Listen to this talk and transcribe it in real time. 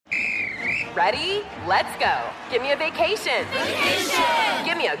Ready? Let's go. Give me a vacation. Vacation!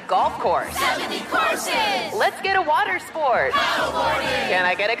 Give me a golf course. 70 courses! Let's get a water sport. Paddleboarding! Can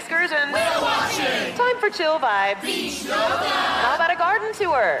I get excursions? Whale watching! Time for chill vibes. Beach yoga! How about a garden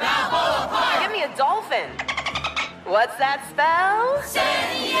tour? Balboa Park! Give me a dolphin. What's that spell?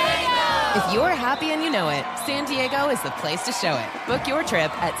 San Diego! If you're happy and you know it, San Diego is the place to show it. Book your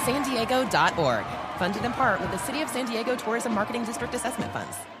trip at sandiego.org. Funded in part with the City of San Diego Tourism Marketing District Assessment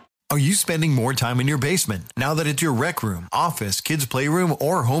Funds. Are you spending more time in your basement now that it's your rec room, office, kids' playroom,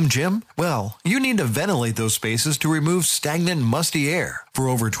 or home gym? Well, you need to ventilate those spaces to remove stagnant, musty air. For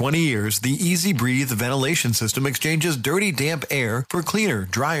over 20 years, the Easy Breathe ventilation system exchanges dirty, damp air for cleaner,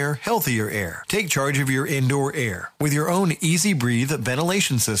 drier, healthier air. Take charge of your indoor air with your own Easy Breathe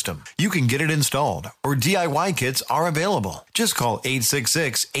ventilation system. You can get it installed, or DIY kits are available. Just call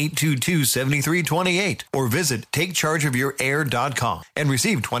 866-822-7328 or visit takechargeofyourair.com and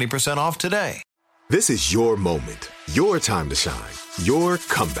receive 20% off today. This is your moment, your time to shine, your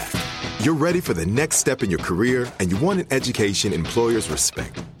comeback. You're ready for the next step in your career, and you want an education employers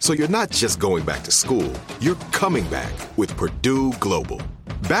respect. So you're not just going back to school, you're coming back with Purdue Global.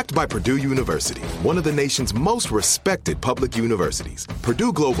 Backed by Purdue University, one of the nation's most respected public universities,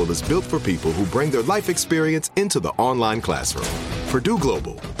 Purdue Global is built for people who bring their life experience into the online classroom. Purdue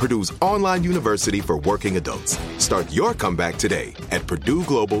Global, Purdue's online university for working adults. Start your comeback today at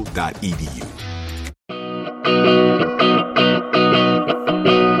purdueglobal.edu.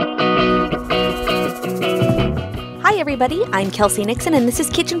 Hi, everybody. I'm Kelsey Nixon, and this is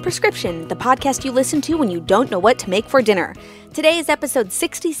Kitchen Prescription, the podcast you listen to when you don't know what to make for dinner. Today is episode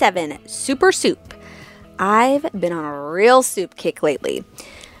 67, Super Soup. I've been on a real soup kick lately.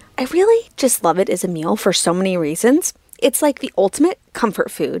 I really just love it as a meal for so many reasons. It's like the ultimate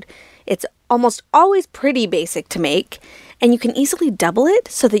comfort food. It's almost always pretty basic to make, and you can easily double it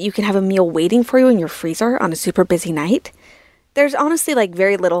so that you can have a meal waiting for you in your freezer on a super busy night. There's honestly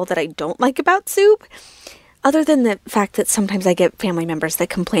very little that I don't like about soup, other than the fact that sometimes I get family members that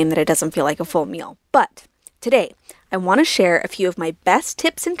complain that it doesn't feel like a full meal. But today, I want to share a few of my best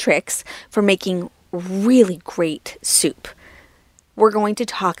tips and tricks for making really great soup. We're going to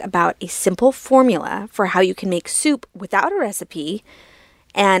talk about a simple formula for how you can make soup without a recipe,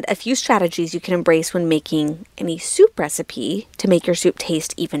 and a few strategies you can embrace when making any soup recipe to make your soup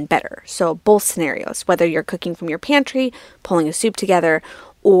taste even better. So both scenarios, whether you're cooking from your pantry, pulling a soup together,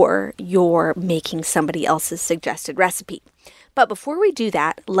 or you're making somebody else's suggested recipe. But before we do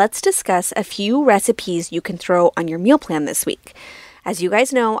that, let's discuss a few recipes you can throw on your meal plan this week. As you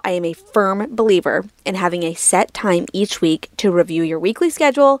guys know, I am a firm believer in having a set time each week to review your weekly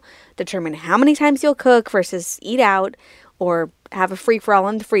schedule, determine how many times you'll cook versus eat out, or have a free-for-all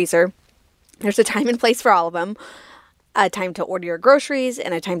in the freezer. There's a time and place for all of them. A time to order your groceries,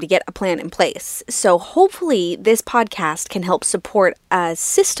 and a time to get a plan in place. So hopefully this podcast can help support a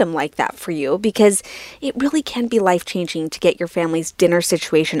system like that for you, because it really can be life-changing to get your family's dinner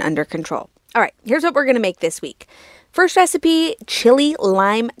situation under control. All right, here's what we're going to make this week. First recipe, chili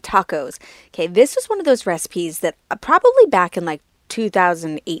lime tacos. Okay, this was one of those recipes that probably back in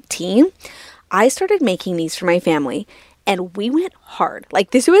 2018, I started making these for my family. And we went hard.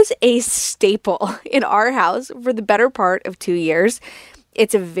 This was a staple in our house for the better part of 2 years.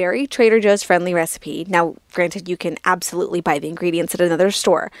 It's a very Trader Joe's friendly recipe. Now, granted, you can absolutely buy the ingredients at another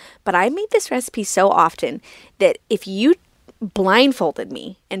store. But I made this recipe so often that if you blindfolded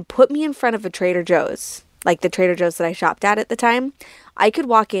me and put me in front of a Trader Joe's, like the Trader Joe's that I shopped at the time, I could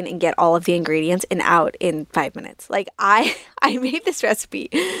walk in and get all of the ingredients and out in 5 minutes. I made this recipe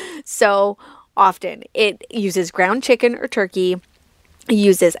so often. It uses ground chicken or turkey. It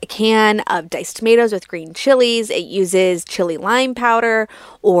uses a can of diced tomatoes with green chilies. It uses chili lime powder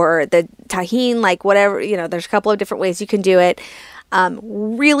or the tahine, whatever, there's a couple of different ways you can do it.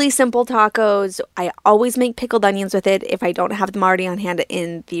 Really simple tacos. I always make pickled onions with it if I don't have them already on hand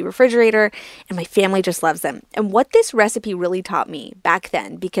in the refrigerator, and my family just loves them. And what this recipe really taught me back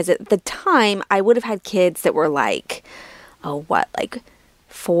then, because at the time I would have had kids that were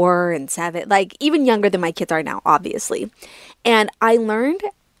 4 and 7, even younger than my kids are now, obviously. And I learned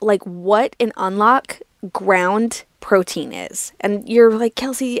what an unlock ground protein is. And you're like,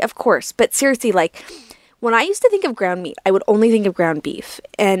 Kelsey, of course. But seriously, when I used to think of ground meat, I would only think of ground beef.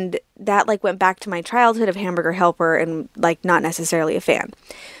 And that went back to my childhood of Hamburger Helper and not necessarily a fan.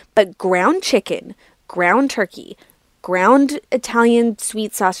 But ground chicken, ground turkey, ground Italian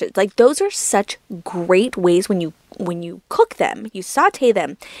sweet sausage, those are such great ways when you cook them, you saute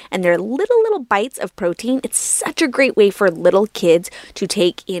them, and they're little bites of protein. It's such a great way for little kids to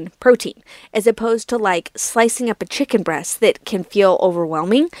take in protein, as opposed to slicing up a chicken breast that can feel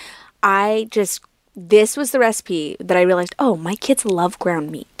overwhelming. this was the recipe that I realized, oh, my kids love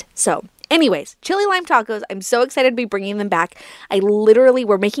ground meat. So anyways, chili lime tacos. I'm so excited to be bringing them back.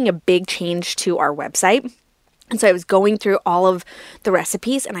 We're making a big change to our website. And so I was going through all of the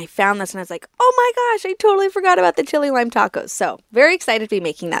recipes and I found this and I was like, oh my gosh, I totally forgot about the chili lime tacos. So very excited to be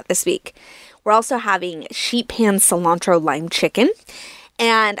making that this week. We're also having sheet pan cilantro lime chicken.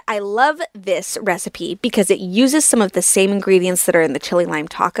 And I love this recipe because it uses some of the same ingredients that are in the chili lime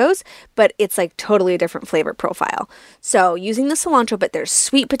tacos, but it's like totally a different flavor profile. So using the cilantro, but there's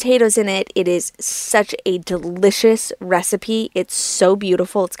sweet potatoes in it. It is such a delicious recipe. It's so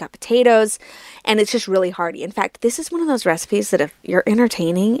beautiful. It's got potatoes and it's just really hearty. In fact, this is one of those recipes that if you're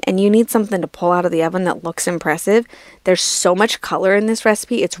entertaining and you need something to pull out of the oven that looks impressive, there's so much color in this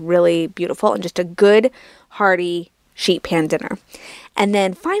recipe. It's really beautiful and just a good, hearty sheet pan dinner. And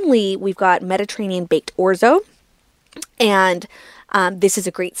then finally, we've got Mediterranean baked orzo. And this is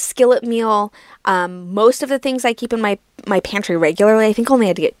a great skillet meal. Most of the things I keep in my pantry regularly, I think only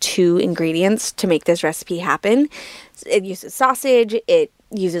had to get 2 ingredients to make this recipe happen. It uses sausage. It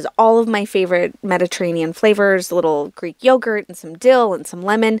uses all of my favorite Mediterranean flavors, a little Greek yogurt and some dill and some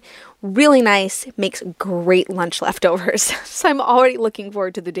lemon. Really nice. Makes great lunch leftovers. So I'm already looking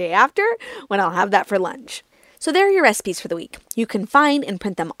forward to the day after when I'll have that for lunch. So there are your recipes for the week. You can find and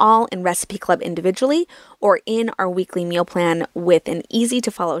print them all in Recipe Club individually or in our weekly meal plan with an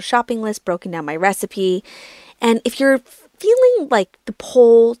easy-to-follow shopping list broken down by recipe. And if you're feeling like the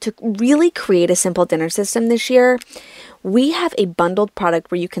pull to really create a simple dinner system this year, we have a bundled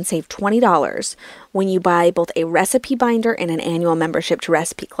product where you can save $20 when you buy both a recipe binder and an annual membership to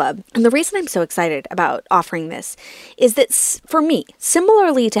Recipe Club. And the reason I'm so excited about offering this is that for me,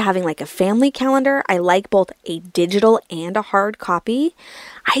 similarly to having like a family calendar, I like both a digital and a hard copy.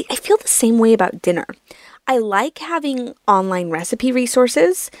 I feel the same way about dinner. I like having online recipe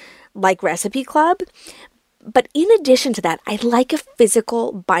resources like Recipe Club, but in addition to that, I like a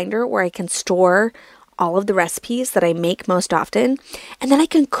physical binder where I can store all of the recipes that I make most often, and then I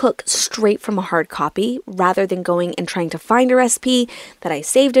can cook straight from a hard copy rather than going and trying to find a recipe that I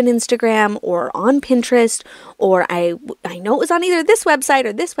saved on Instagram or on Pinterest, or I know it was on either this website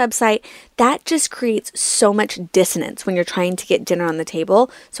or this website. That just creates so much dissonance when you're trying to get dinner on the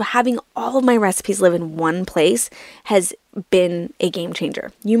table. So having all of my recipes live in one place has been a game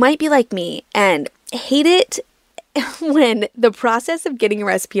changer. You might be like me and hate it when the process of getting a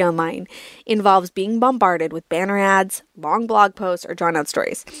recipe online involves being bombarded with banner ads, long blog posts, or drawn out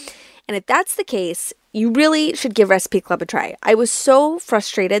stories. And if that's the case, you really should give Recipe Club a try. I was so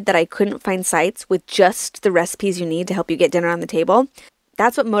frustrated that I couldn't find sites with just the recipes you need to help you get dinner on the table.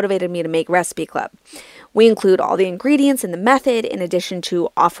 That's what motivated me to make Recipe Club. We include all the ingredients and the method in addition to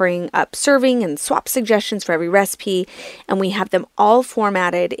offering up serving and swap suggestions for every recipe, and we have them all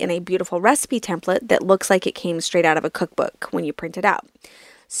formatted in a beautiful recipe template that looks like it came straight out of a cookbook when you print it out.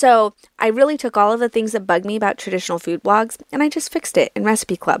 So I really took all of the things that bug me about traditional food blogs and I just fixed it in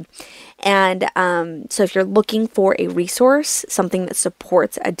Recipe Club. And so if you're looking for a resource, something that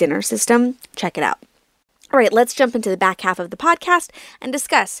supports a dinner system, check it out. All right, let's jump into the back half of the podcast and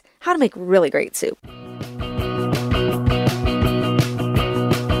discuss how to make really great soup.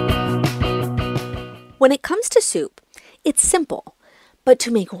 When it comes to soup, it's simple, but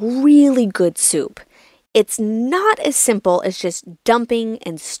to make really good soup, it's not as simple as just dumping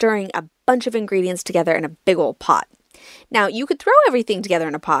and stirring a bunch of ingredients together in a big old pot. Now, you could throw everything together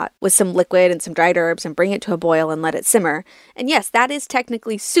in a pot with some liquid and some dried herbs and bring it to a boil and let it simmer. And yes, that is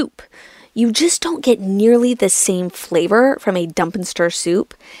technically soup. You just don't get nearly the same flavor from a dump and stir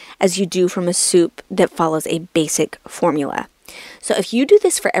soup as you do from a soup that follows a basic formula. So if you do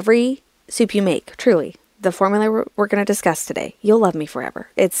this for every soup you make, truly, the formula we're going to discuss today, you'll love me forever.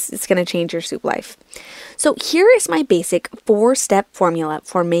 It's going to change your soup life. So here is my basic 4-step formula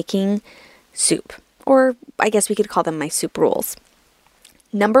for making soup, or I guess we could call them my soup rules.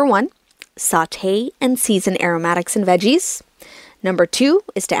 Number 1, saute and season aromatics and veggies. Number 2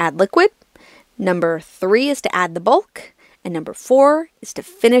 is to add liquid. Number 3 is to add the bulk. And number 4 is to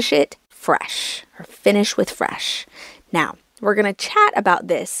finish it fresh, or finish with fresh. Now, we're going to chat about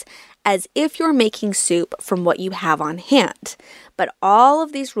this as if you're making soup from what you have on hand. But all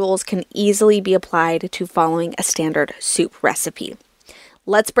of these rules can easily be applied to following a standard soup recipe.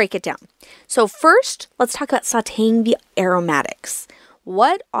 Let's break it down. So first, let's talk about sauteing the aromatics.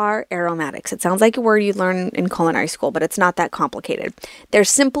 What are aromatics? It sounds like a word you learn in culinary school, but it's not that complicated. They're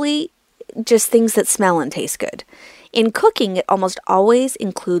simply just things that smell and taste good. In cooking, it almost always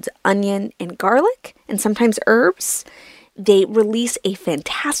includes onion and garlic, and sometimes herbs. They release a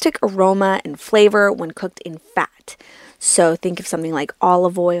fantastic aroma and flavor when cooked in fat. So think of something like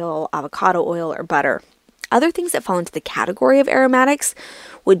olive oil, avocado oil, or butter. Other things that fall into the category of aromatics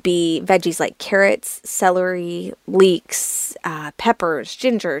would be veggies like carrots, celery, leeks, peppers,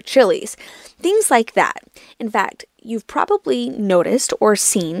 ginger, chilies, things like that. In fact, you've probably noticed or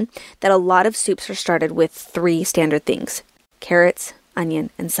seen that a lot of soups are started with 3 standard things: carrots,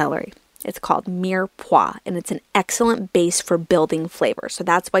 onion, and celery. It's called mirepoix, and it's an excellent base for building flavor. So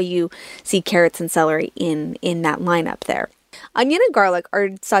that's why you see carrots and celery in that lineup there. Onion and garlic are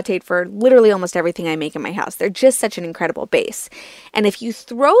sauteed for literally almost everything I make in my house. They're just such an incredible base. And if you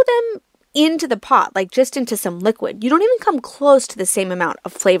throw them into the pot, like just into some liquid, you don't even come close to the same amount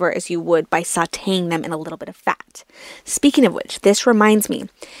of flavor as you would by sauteing them in a little bit of fat. Speaking of which, this reminds me,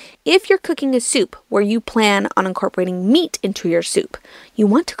 if you're cooking a soup where you plan on incorporating meat into your soup, you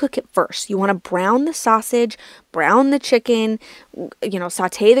want to cook it first. You want to brown the sausage, brown the chicken,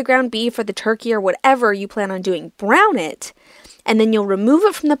 saute the ground beef or the turkey or whatever you plan on doing. Brown it, and then you'll remove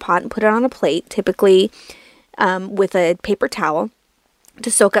it from the pot and put it on a plate, typically with a paper towel,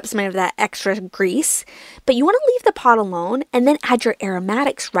 to soak up some of that extra grease. But you want to leave the pot alone and then add your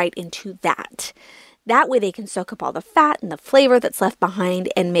aromatics right into that. That way they can soak up all the fat and the flavor that's left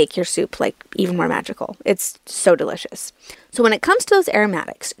behind and make your soup even more magical. It's so delicious. So when it comes to those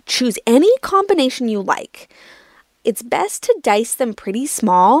aromatics, choose any combination you like. It's best to dice them pretty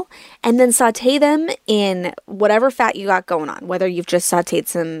small and then saute them in whatever fat you got going on, whether you've just sauteed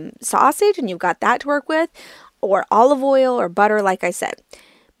some sausage and you've got that to work with, or olive oil or butter, like I said.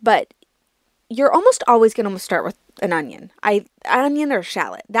 But you're almost always going to start with an onion. Onion or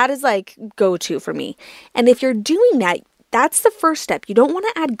shallot. That is go-to for me. And if you're doing that, that's the first step. You don't want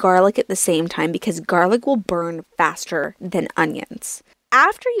to add garlic at the same time because garlic will burn faster than onions.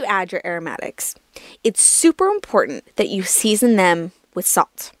 After you add your aromatics, it's super important that you season them with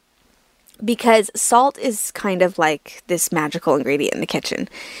salt, because salt is kind of like this magical ingredient in the kitchen.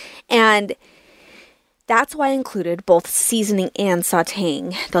 And that's why I included both seasoning and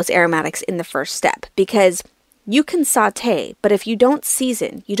sauteing those aromatics in the first step, because you can saute, but if you don't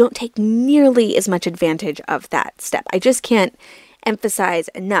season, you don't take nearly as much advantage of that step. I just can't emphasize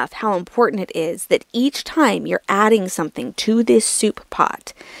enough how important it is that each time you're adding something to this soup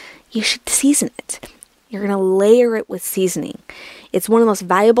pot, you should season it. You're going to layer it with seasoning. It's one of the most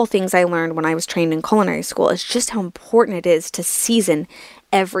valuable things I learned when I was trained in culinary school, is just how important it is to season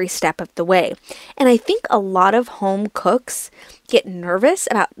every step of the way. And I think a lot of home cooks get nervous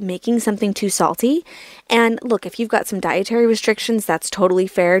about making something too salty. And look, if you've got some dietary restrictions, that's totally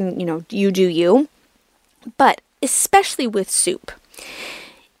fair. And, you do you. But especially with soup,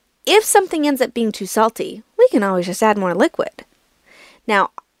 if something ends up being too salty, we can always just add more liquid.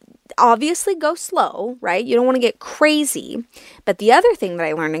 Now, obviously go slow, right? You don't want to get crazy. But the other thing that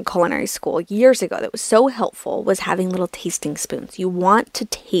I learned in culinary school years ago that was so helpful was having little tasting spoons. You want to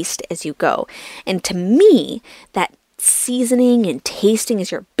taste as you go. And to me, that seasoning and tasting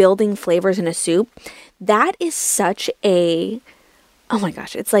as you're building flavors in a soup, that is such a, oh my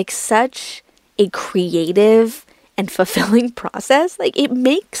gosh, it's like such a creative and fulfilling process. It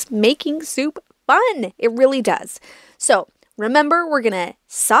makes making soup fun. It really does. So remember, we're going to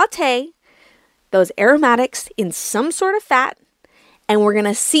saute those aromatics in some sort of fat, and we're going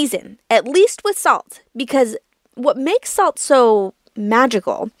to season, at least with salt, because what makes salt so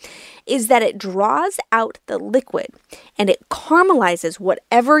magical is that it draws out the liquid and it caramelizes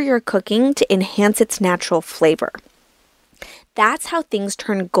whatever you're cooking to enhance its natural flavor. That's how things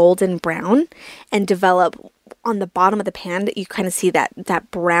turn golden brown and develop on the bottom of the pan. You kind of see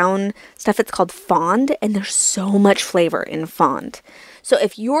that brown stuff. It's called fond, and there's so much flavor in fond. So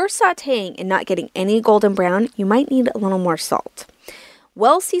if you're sauteing and not getting any golden brown, you might need a little more salt.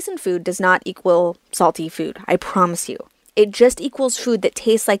 Well-seasoned food does not equal salty food, I promise you. It just equals food that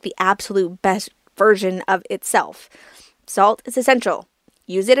tastes like the absolute best version of itself. Salt is essential.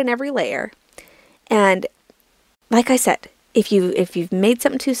 Use it in every layer. And like I said, if you've made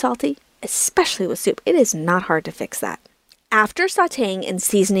something too salty, especially with soup, it is not hard to fix that. After sauteing and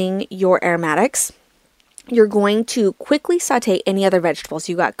seasoning your aromatics, you're going to quickly saute any other vegetables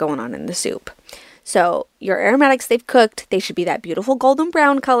you got going on in the soup. So your aromatics, they've cooked. They should be that beautiful golden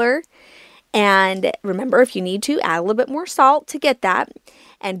brown color. And remember, if you need to, add a little bit more salt to get that.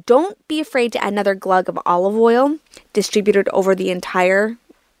 And don't be afraid to add another glug of olive oil distributed over the entire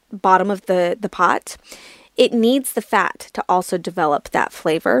bottom of the pot. It needs the fat to also develop that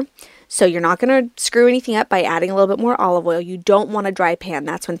flavor. So you're not going to screw anything up by adding a little bit more olive oil. You don't want a dry pan.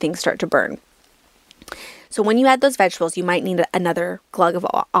 That's when things start to burn. So when you add those vegetables, you might need another glug of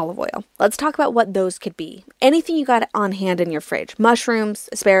olive oil. Let's talk about what those could be. Anything you got on hand in your fridge. Mushrooms,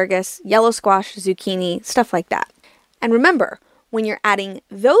 asparagus, yellow squash, zucchini, stuff like that. And remember, when you're adding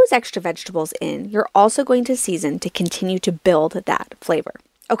those extra vegetables in, you're also going to season to continue to build that flavor.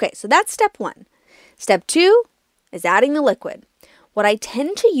 Okay, so that's step 1. Step 2 is adding the liquid. What I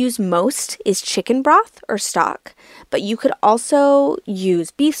tend to use most is chicken broth or stock, but you could also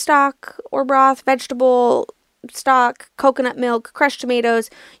use beef stock or broth, vegetable stock, coconut milk, crushed tomatoes.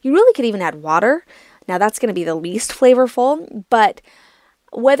 You really could even add water. Now that's going to be the least flavorful, but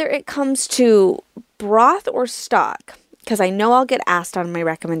whether it comes to broth or stock, because I know I'll get asked on my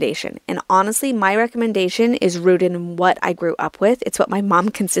recommendation. And honestly, my recommendation is rooted in what I grew up with. It's what my mom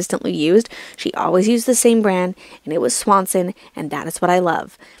consistently used. She always used the same brand, and it was Swanson, and that is what I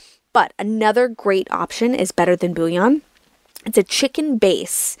love. But another great option is Better Than Bouillon. It's a chicken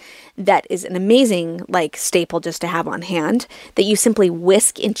base that is an amazing staple just to have on hand that you simply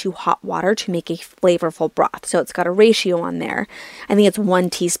whisk into hot water to make a flavorful broth. So it's got a ratio on there. I think it's 1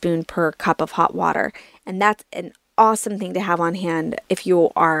 teaspoon per cup of hot water. And that's an awesome thing to have on hand if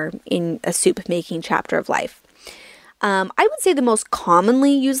you are in a soup making chapter of life. I would say the most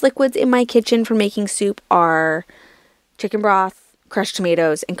commonly used liquids in my kitchen for making soup are chicken broth, crushed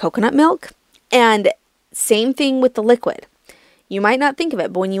tomatoes, and coconut milk. And same thing with the liquid. You might not think of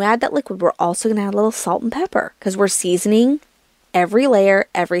it, but when you add that liquid, we're also going to add a little salt and pepper because we're seasoning every layer,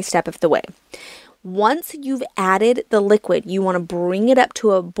 every step of the way. Once you've added the liquid, you want to bring it up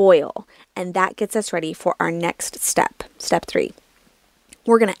to a boil, and that gets us ready for our next step, step 3.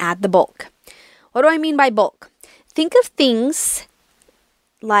 We're going to add the bulk. What do I mean by bulk? Think of things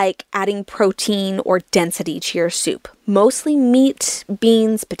like adding protein or density to your soup, mostly meat,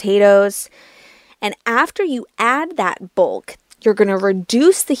 beans, potatoes. And after you add that bulk, you're going to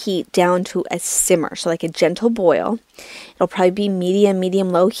reduce the heat down to a simmer, so like a gentle boil. It'll probably be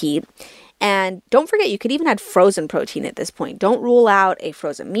medium-low heat. And don't forget, you could even add frozen protein at this point. Don't rule out a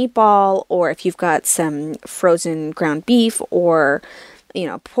frozen meatball, or if you've got some frozen ground beef or,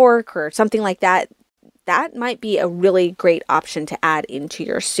 pork or something like that, that might be a really great option to add into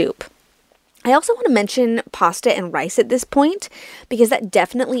your soup. I also want to mention pasta and rice at this point because that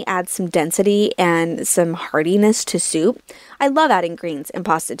definitely adds some density and some heartiness to soup. I love adding greens and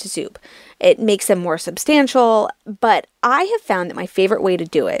pasta to soup. It makes them more substantial, but I have found that my favorite way to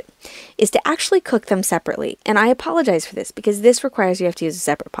do it is to actually cook them separately. And I apologize for this because this requires you have to use a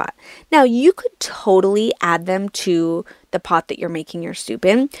separate pot. Now, you could totally add them to the pot that you're making your soup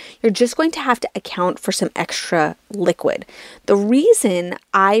in. You're just going to have to account for some extra liquid. The reason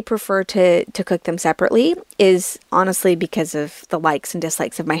I prefer to cook them separately is honestly because of the likes and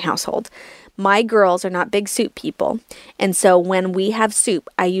dislikes of my household. My girls are not big soup people, and so when we have soup,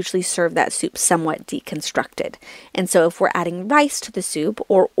 I usually serve that soup somewhat deconstructed. And so if we're adding rice to the soup,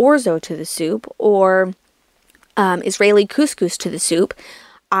 or orzo to the soup, or Israeli couscous to the soup,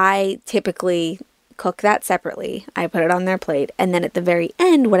 I typically cook that separately. I put it on their plate, and then at the very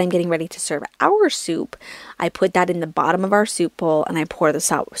end, when I'm getting ready to serve our soup, I put that in the bottom of our soup bowl, and I pour the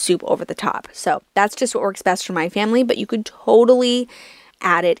soup over the top. So that's just what works best for my family, but you could totally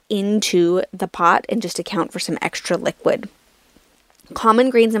add it into the pot and just account for some extra liquid.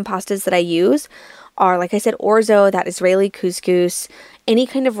 Common grains and pastas that I use are, like I said, orzo, that Israeli couscous, any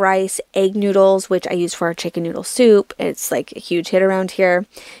kind of rice, egg noodles, which I use for our chicken noodle soup. It's like a huge hit around here.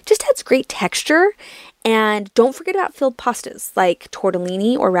 Just adds great texture. And don't forget about filled pastas like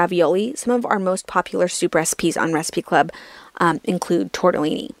tortellini or ravioli. Some of our most popular soup recipes on Recipe Club include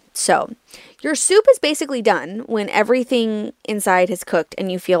tortellini. So your soup is basically done when everything inside has cooked and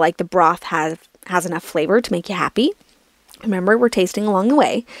you feel like the broth has enough flavor to make you happy. Remember, we're tasting along the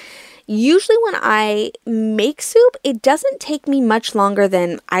way. Usually when I make soup, it doesn't take me much longer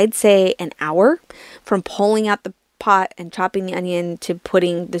than, I'd say, an hour from pulling out the pot and chopping the onion to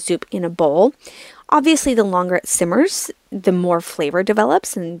putting the soup in a bowl. Obviously, the longer it simmers, the more flavor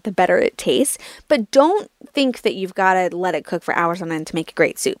develops and the better it tastes. But don't think that you've got to let it cook for hours on end to make a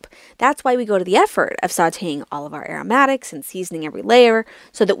great soup. That's why we go to the effort of sauteing all of our aromatics and seasoning every layer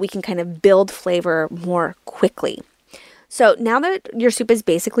so that we can kind of build flavor more quickly. So now that your soup is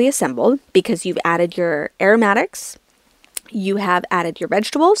basically assembled, because you've added your aromatics, you have added your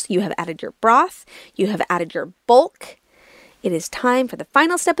vegetables, you have added your broth, you have added your bulk, it is time for the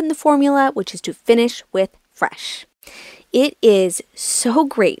final step in the formula, which is to finish with fresh. It is so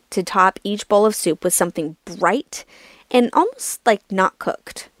great to top each bowl of soup with something bright and almost like not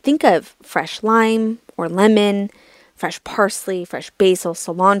cooked. Think of fresh lime or lemon, fresh parsley, fresh basil,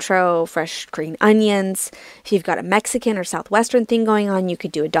 cilantro, fresh green onions. If you've got a Mexican or Southwestern thing going on, you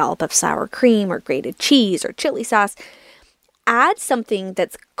could do a dollop of sour cream or grated cheese or chili sauce. Add something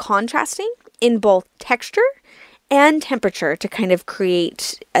that's contrasting in both texture and temperature to kind of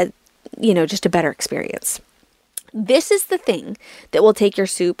create just a better experience. This is the thing that will take your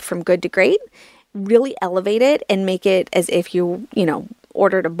soup from good to great, really elevate it, and make it as if you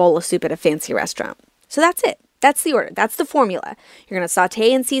ordered a bowl of soup at a fancy restaurant. So that's it. That's the order. That's the formula. You're going to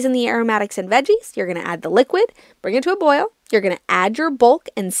saute and season the aromatics and veggies. You're going to add the liquid, bring it to a boil. You're going to add your bulk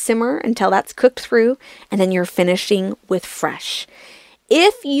and simmer until that's cooked through, and then you're finishing with fresh.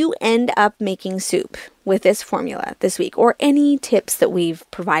 If you end up making soup with this formula this week, or any tips that we've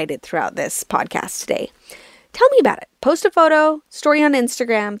provided throughout this podcast today, tell me about it. Post a photo, story on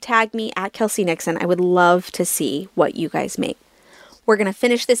Instagram, tag me at Kelsey Nixon. I would love to see what you guys make. We're going to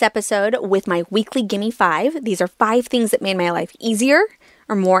finish this episode with my weekly Gimme 5. These are 5 things that made my life easier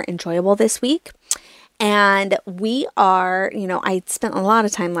or more enjoyable this week. And we are, I spent a lot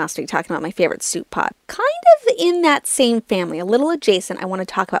of time last week talking about my favorite soup pot. Kind of in that same family, a little adjacent, I want to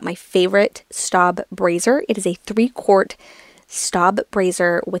talk about my favorite Staub braiser. It is a 3-quart Staub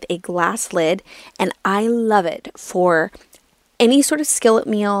braiser with a glass lid, and I love it for any sort of skillet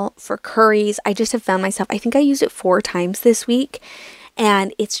meal, for curries. I just have found myself, I think I used it 4 times this week,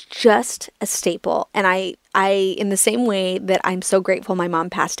 and it's just a staple. And I in the same way that I'm so grateful my mom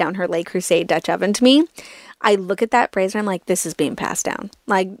passed down her Le Creuset Dutch oven to me, I look at that braiser and I'm like, this is being passed down.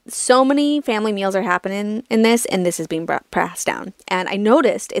 Like, so many family meals are happening in this, and this is being passed down. And I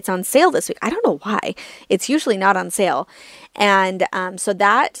noticed it's on sale this week. I don't know why. It's usually not on sale. And so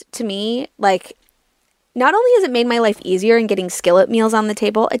that, to me, like, not only has it made my life easier in getting skillet meals on the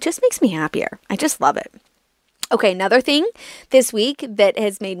table, it just makes me happier. I just love it. Okay, another thing this week that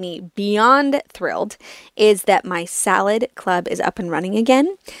has made me beyond thrilled is that my salad club is up and running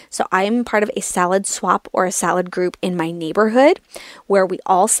again. So I'm part of a salad swap or a salad group in my neighborhood where we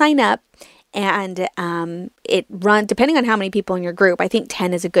all sign up, and it runs, depending on how many people in your group, I think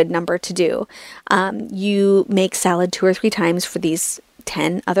 10 is a good number to do. You make salad 2 or 3 times for these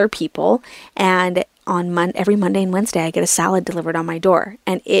 10 other people, and on every Monday and Wednesday, I get a salad delivered on my door,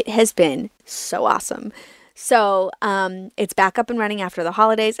 and it has been so awesome. So it's back up and running after the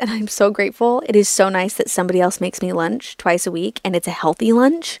holidays, and I'm so grateful. It is so nice that somebody else makes me lunch twice a week, and it's a healthy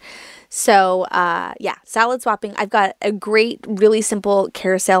lunch. So yeah, salad swapping. I've got a great, really simple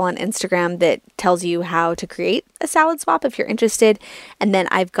carousel on Instagram that tells you how to create a salad swap if you're interested. And then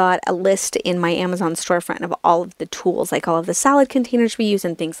I've got a list in my Amazon storefront of all of the tools, like all of the salad containers we use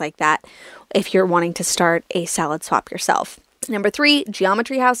and things like that, if you're wanting to start a salad swap yourself. Number 3,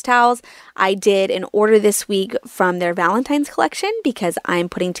 Geometry House towels. I did an order this week from their Valentine's collection because I'm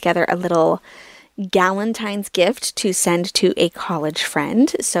putting together a little Galentine's gift to send to a college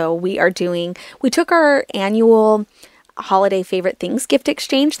friend. So we took our annual holiday favorite things gift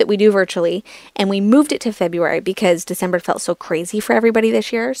exchange that we do virtually, and we moved it to February because December felt so crazy for everybody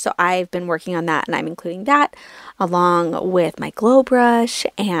this year. So I've been working on that, and I'm including that along with my glow brush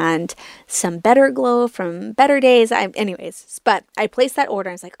and some Better Glow from Better Days. But I placed that order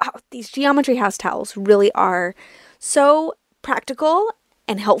and I was like, oh, these Geometry House towels really are so practical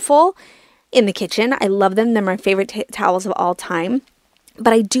and helpful in the kitchen. I love them. They're my favorite towels of all time.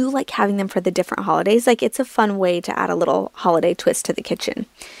 But I do like having them for the different holidays. Like, it's a fun way to add a little holiday twist to the kitchen.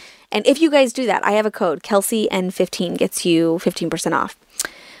 And if you guys do that, I have a code. KelseyN15 gets you 15% off.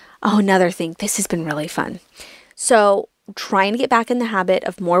 Oh, another thing. This has been really fun. So trying to get back in the habit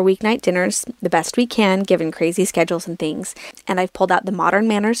of more weeknight dinners the best we can, given crazy schedules and things. And I've pulled out the Modern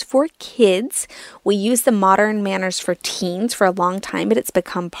Manners for kids. We use the Modern Manners for teens for a long time, but it's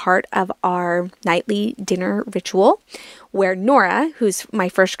become part of our nightly dinner ritual, where Nora, who's my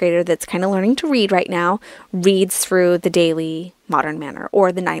first grader that's kind of learning to read right now, reads through the daily Modern Manner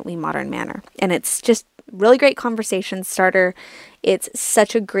or the nightly Modern Manner. And it's just really great conversation starter. It's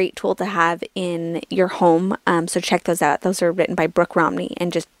such a great tool to have in your home. So check those out. Those are written by Brooke Romney,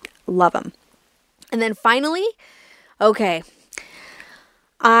 and just love them. And then finally, okay,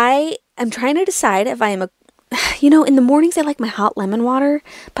 I am trying to decide if I am in the mornings I like my hot lemon water,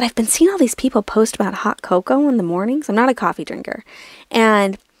 but I've been seeing all these people post about hot cocoa in the mornings. I'm not a coffee drinker,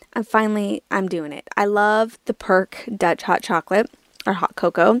 and I'm doing it. I love the Perk Dutch hot chocolate or hot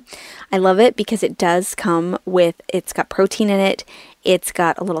cocoa. I love it because it does come with, it's got protein in it. It's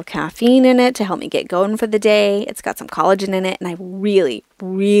got a little caffeine in it to help me get going for the day. It's got some collagen in it, and I really,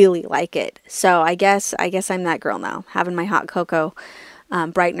 really like it. So I guess I'm that girl now, having my hot cocoa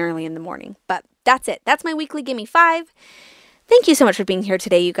bright and early in the morning. But that's it. That's my weekly Gimme 5. Thank you so much for being here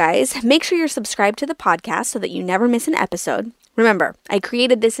today, you guys. Make sure you're subscribed to the podcast so that you never miss an episode. Remember, I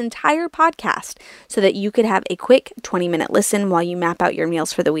created this entire podcast so that you could have a quick 20-minute listen while you map out your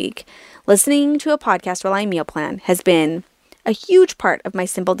meals for the week. Listening to a podcast while I meal plan has been a huge part of my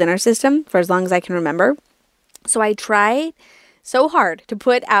simple dinner system for as long as I can remember. So I try so hard to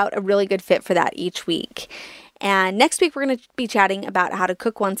put out a really good fit for that each week. And next week, we're going to be chatting about how to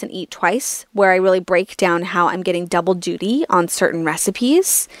cook once and eat twice, where I really break down how I'm getting double duty on certain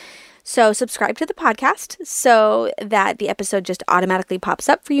recipes. So subscribe to the podcast so that the episode just automatically pops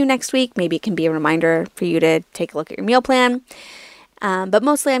up for you next week. Maybe it can be a reminder for you to take a look at your meal plan. But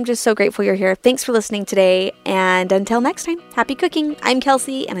mostly, I'm just so grateful you're here. Thanks for listening today. And until next time, happy cooking. I'm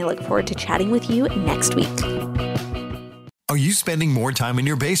Kelsey, and I look forward to chatting with you next week. Are you spending more time in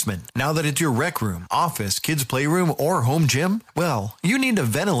your basement now that it's your rec room, office, kids' playroom, or home gym? Well, you need to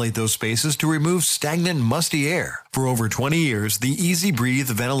ventilate those spaces to remove stagnant, musty air. For over 20 years, the Easy Breathe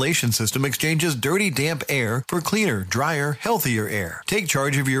ventilation system exchanges dirty, damp air for cleaner, drier, healthier air. Take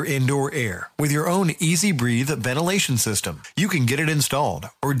charge of your indoor air with your own Easy Breathe ventilation system. You can get it installed,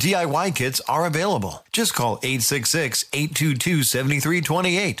 or DIY kits are available. Just call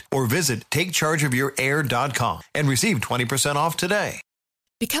 866-822-7328 or visit takechargeofyourair.com and receive 20% off today.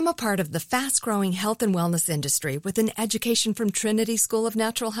 Become a part of the fast-growing health and wellness industry with an education from Trinity School of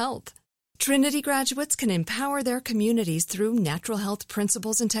Natural Health. Trinity graduates can empower their communities through natural health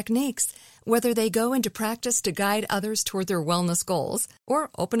principles and techniques, whether they go into practice to guide others toward their wellness goals or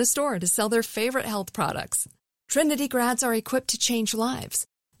open a store to sell their favorite health products. Trinity grads are equipped to change lives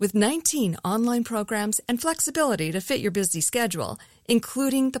with 19 online programs and flexibility to fit your busy schedule,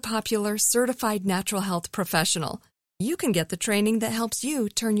 including the popular Certified Natural Health Professional. You can get the training that helps you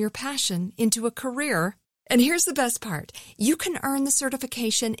turn your passion into a career. And here's the best part. You can earn the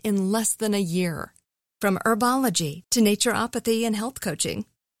certification in less than a year. From herbology to naturopathy and health coaching,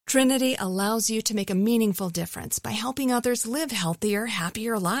 Trinity allows you to make a meaningful difference by helping others live healthier,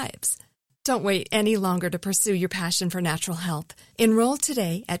 happier lives. Don't wait any longer to pursue your passion for natural health. Enroll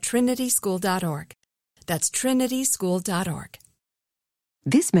today at trinityschool.org. That's trinityschool.org.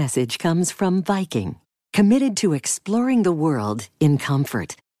 This message comes from Viking, committed to exploring the world in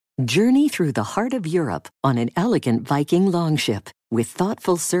comfort. Journey through the heart of Europe on an elegant Viking longship with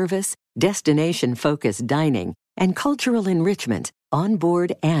thoughtful service, destination-focused dining, and cultural enrichment on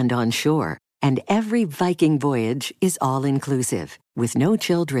board and on shore. And every Viking voyage is all-inclusive, with no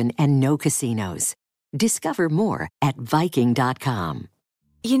children and no casinos. Discover more at Viking.com.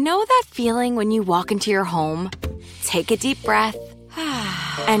 You know that feeling when you walk into your home, take a deep breath,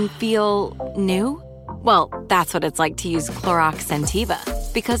 and feel new? Well, that's what it's like to use Clorox Scentiva.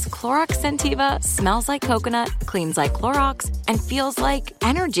 Because Clorox Scentiva smells like coconut, cleans like Clorox, and feels like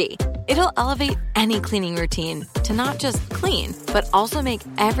energy. It'll elevate any cleaning routine to not just clean, but also make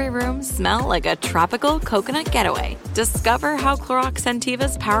every room smell like a tropical coconut getaway. Discover how Clorox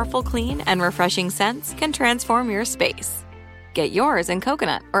Scentiva's powerful clean and refreshing scents can transform your space. Get yours in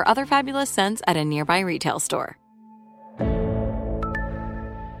coconut or other fabulous scents at a nearby retail store.